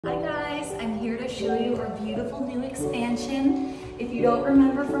I'm here to show you our beautiful new expansion. If you don't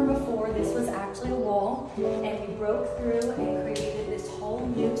remember from before, this was actually a wall, and we broke through and created this whole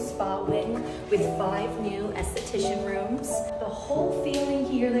new spa wing with 5 new esthetician rooms. The whole feeling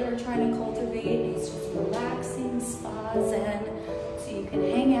here that we're trying to cultivate is just relaxing, spa zen, so you can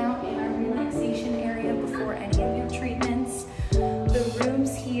hang out in our relaxation area before any of your treatments. The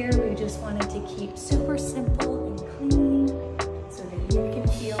rooms here, we just wanted to keep super simple